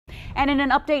And in an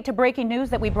update to breaking news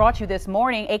that we brought you this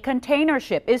morning, a container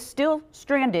ship is still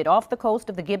stranded off the coast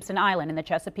of the Gibson Island in the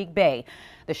Chesapeake Bay.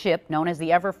 The ship, known as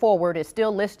the Ever Forward, is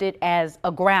still listed as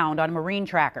aground on Marine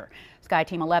Tracker.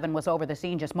 SkyTeam 11 was over the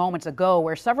scene just moments ago,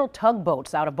 where several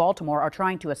tugboats out of Baltimore are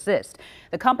trying to assist.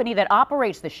 The company that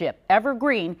operates the ship,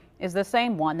 Evergreen, is the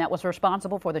same one that was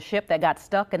responsible for the ship that got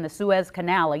stuck in the Suez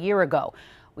Canal a year ago.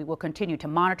 We will continue to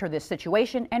monitor this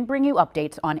situation and bring you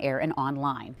updates on air and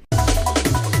online.